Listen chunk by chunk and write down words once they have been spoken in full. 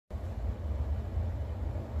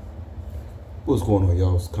What's going on,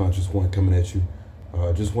 y'all? It's Conscious One coming at you.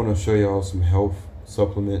 Just want to show y'all some health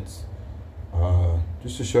supplements.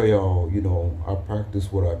 Just to show y'all, I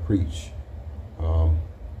practice what I preach.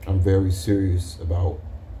 I'm very serious about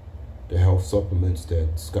the health supplements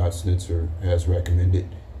that Scott Snitzer has recommended.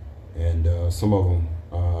 And some of them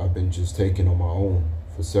I've been just taking on my own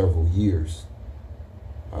for several years.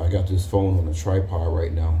 I got this phone on a tripod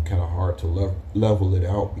right now. Kind of hard to level it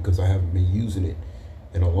out because I haven't been using it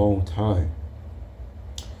in a long time.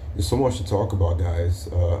 There's so much to talk about, guys.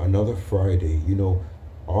 Another Friday. I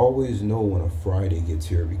always know when a Friday gets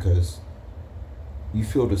here because you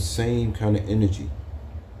feel the same kind of energy.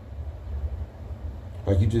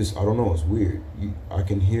 Like I don't know, it's weird. I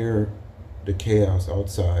can hear the chaos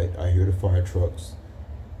outside. I hear the fire trucks.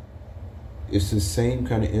 It's the same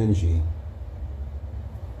kind of energy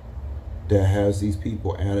that has these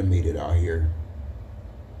people animated out here.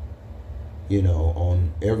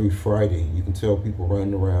 On every Friday, you can tell people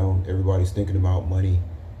running around, everybody's thinking about money,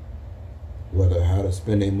 whether how to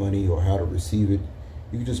spend their money or how to receive it.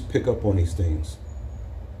 You can just pick up on these things.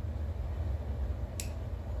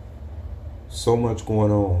 So much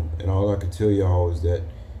going on, and all I can tell y'all is that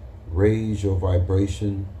raise your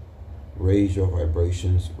vibration, raise your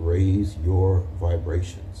vibrations, raise your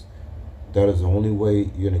vibrations. That is the only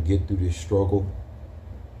way you're going to get through this struggle.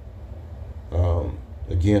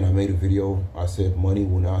 Again, I made a video. I said money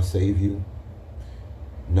will not save you.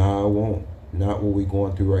 Nah, it won't. Not what we're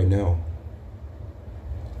going through right now.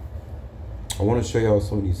 I want to show y'all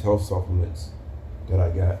some of these health supplements that I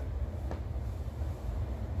got.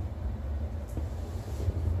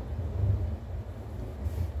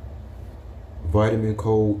 Vitamin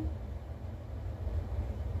Code,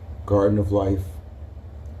 Garden of Life.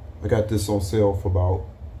 I got this on sale for about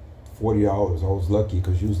 $40. I was lucky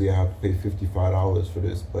because usually I have to pay $55 for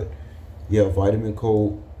this. But yeah, Vitamin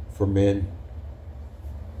Code for men.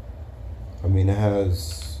 I mean, it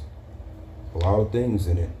has a lot of things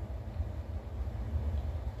in it.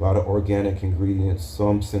 A lot of organic ingredients,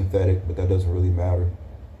 some synthetic, but that doesn't really matter.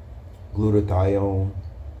 Glutathione,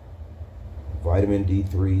 vitamin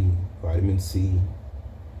D3, vitamin C.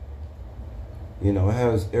 It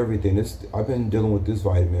has everything. I've been dealing with this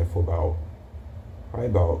vitamin for probably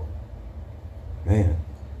about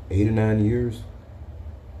 8 or 9 years.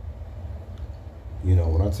 When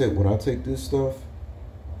I take this stuff,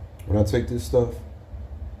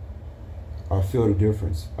 I feel the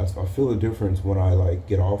difference. I feel the difference when I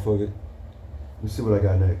get off of it. Let me see what I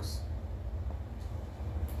got next.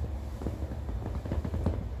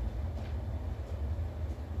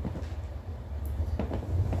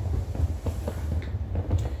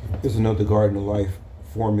 Here's another Garden of Life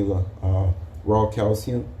formula, raw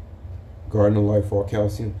calcium. Garden of Life raw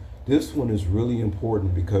calcium. This one is really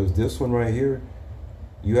important because this one right here,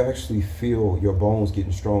 you actually feel your bones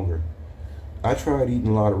getting stronger. I tried eating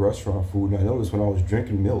a lot of restaurant food, and I noticed when I was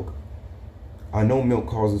drinking milk, I know milk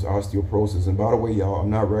causes osteoporosis. And by the way, y'all, I'm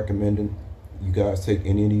not recommending you guys take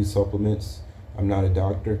any of these supplements. I'm not a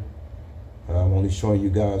doctor. I'm only showing you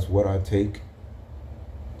guys what I take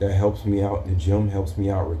that helps me out in the gym, helps me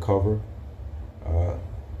out recover.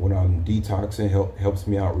 When I'm detoxing, helps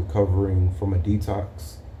me out recovering from a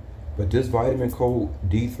detox. But this Vitamin Code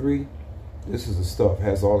D3, this is the stuff. It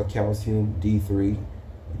has all the calcium, D3.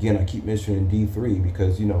 Again, I keep mentioning D3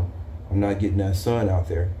 because, I'm not getting that sun out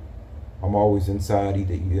there. I'm always inside,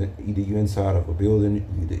 either you inside of a building,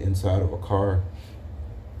 either inside of a car.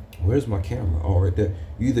 Where's my camera? Oh, right there.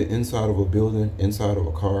 You either inside of a building, inside of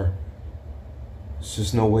a car. It's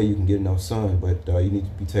just no way you can get enough sun, but you need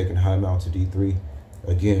to be taking high amounts of D3.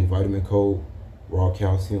 Again, Vitamin Code, raw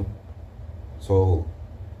calcium. So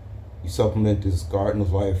you supplement this Garden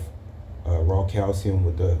of Life raw calcium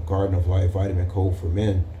with the Garden of Life Vitamin Code for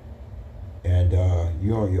men, and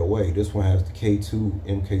you're on your way. This one has the K2,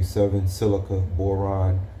 MK7, silica,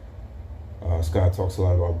 boron. Scott talks a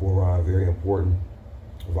lot about boron, very important.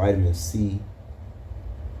 Vitamin C.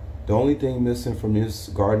 The only thing missing from this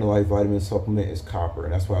Garden of Life vitamin supplement is copper,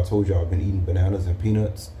 and that's why I told you I've been eating bananas and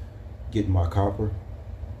peanuts, getting my copper.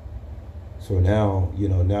 So now,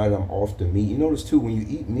 now that I'm off the meat, you notice too, when you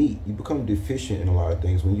eat meat, you become deficient in a lot of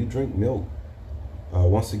things. When you drink milk,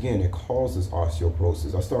 once again, it causes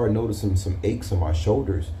osteoporosis. I started noticing some aches in my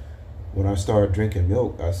shoulders when I started drinking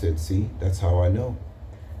milk. I said, see, that's how I know.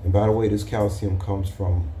 And by the way, this calcium comes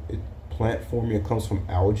from plant formula. It comes from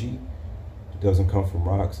algae. It doesn't come from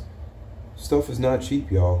rocks. Stuff is not cheap,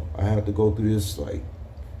 y'all. I have to go through this, I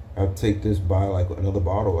have to take this, buy another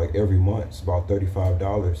bottle every month. It's about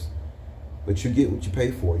 $35. But you get what you pay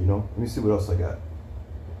for, Let me see what else I got.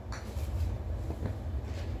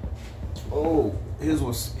 Oh, Here's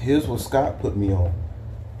what Scott put me on.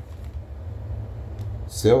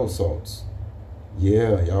 Cell salts.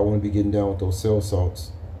 Yeah, y'all want to be getting down with those cell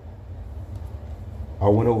salts. I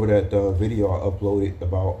went over that video I uploaded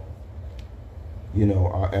about, you know,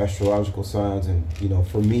 our astrological signs, and you know,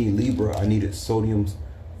 for me, Libra, I needed sodium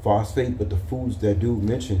phosphate, but the foods that dude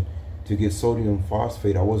mentioned to get sodium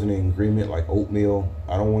phosphate, I wasn't in agreement. Like oatmeal,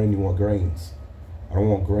 I don't want any more grains. I don't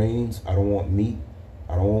want grains. I don't want meat.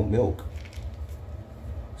 I don't want milk.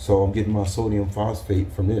 So I'm getting my sodium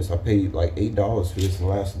phosphate from this. I paid like $8 for this and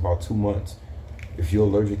it lasts about 2 months. If you're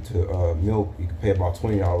allergic to milk, you can pay about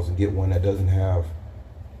 $20 and get one that doesn't have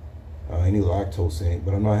any lactose in it.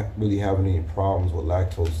 But I'm not really having any problems with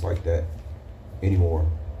lactose like that anymore.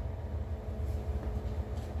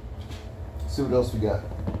 Let's see what else we got.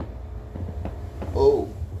 Oh,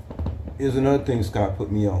 here's another thing Scott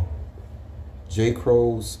put me on. J.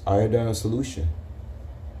 Crow's iodine solution.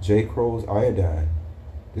 J. Crow's iodine.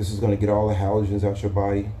 This is going to get all the halogens out your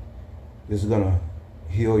body. This is going to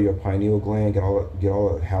heal your pineal gland, get all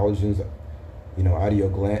the halogens, you know, out of your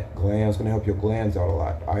glands. It's going to help your glands out a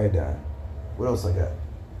lot. Iodine. What else I got?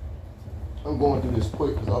 I'm going through this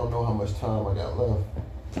quick because I don't know how much time I got left.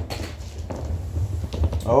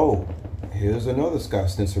 Oh, here's another Scott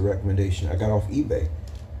Stinson recommendation I got off eBay.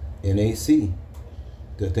 NAC.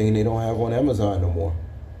 The thing they don't have on Amazon no more.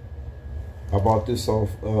 I bought this off,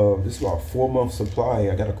 this is about a 4-month supply.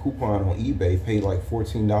 I got a coupon on eBay, paid like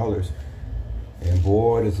 $14. And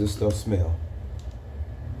boy, does this stuff smell.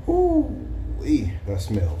 Ooh, that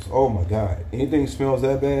smells. Oh my God. Anything smells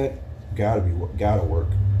that bad, gotta work.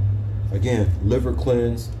 Again, liver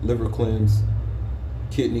cleanse,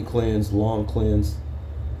 kidney cleanse, lung cleanse.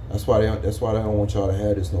 That's why I don't want y'all to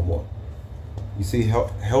have this no more. You see,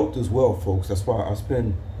 health is wealth, folks. That's why I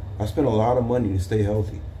spend a lot of money to stay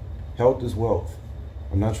healthy. Health is wealth.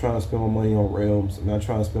 I'm not trying to spend my money on rims. I'm not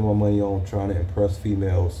trying to spend my money on trying to impress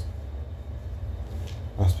females.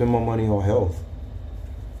 I spend my money on health.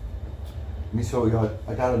 Let me show y'all.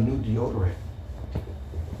 I got a new deodorant.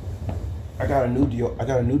 I got a new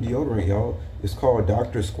deodorant, y'all. It's called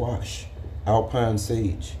Dr. Squash Alpine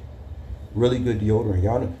Sage. Really good deodorant.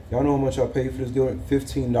 Y'all know how much I paid for this deodorant?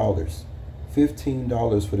 $15.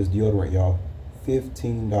 $15 for this deodorant, y'all.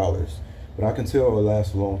 $15. But I can tell it'll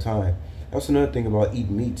last a long time. That's another thing about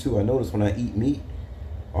eating meat too. I notice when I eat meat,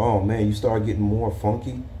 oh man, you start getting more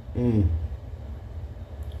funky. You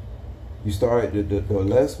start, the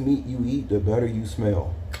less meat you eat, the better you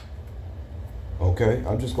smell. Okay,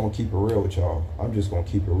 I'm just gonna keep it real with y'all. I'm just gonna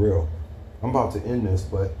keep it real. I'm about to end this,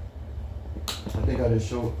 but I think I just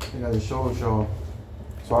showed y'all.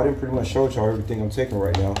 So I didn't pretty much show y'all everything I'm taking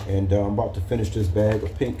right now, and I'm about to finish this bag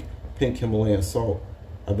of pink Himalayan salt.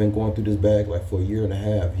 I've been going through this bag like for a year and a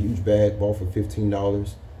half. Huge bag, bought for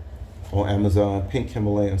 $15 on Amazon. Pink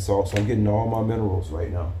Himalayan salt. So I'm getting all my minerals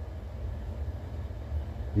right now.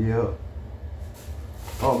 Yeah.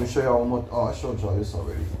 Oh, let me show y'all one more. Oh, I showed y'all this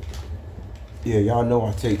already. Yeah, y'all know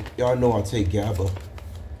I take GABA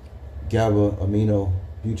amino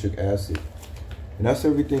butyric acid. And that's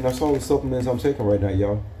everything. That's all the supplements I'm taking right now,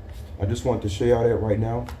 y'all. I just want to show y'all that right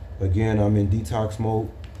now. Again, I'm in detox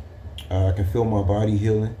mode. I can feel my body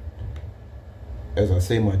healing. As I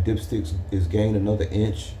say, my dipstick is gained another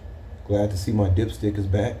inch. Glad to see my dipstick is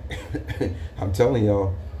back. I'm telling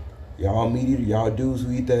y'all meat eater, y'all dudes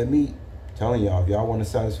who eat that meat, I'm telling y'all, if y'all want to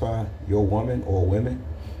satisfy your woman or women,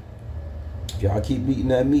 if y'all keep eating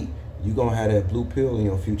that meat, you're going to have that blue pill in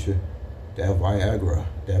your future. That Viagra,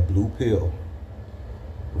 that blue pill.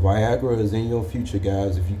 Viagra is in your future,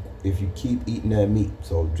 guys, if you keep eating that meat.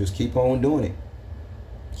 So just keep on doing it.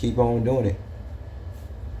 Keep on doing it.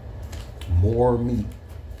 More meat.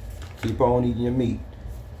 Keep on eating your meat.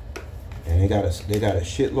 And they got a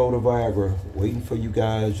shitload of Viagra waiting for you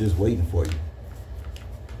guys, just waiting for you.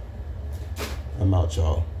 I'm out,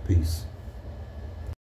 y'all. Peace.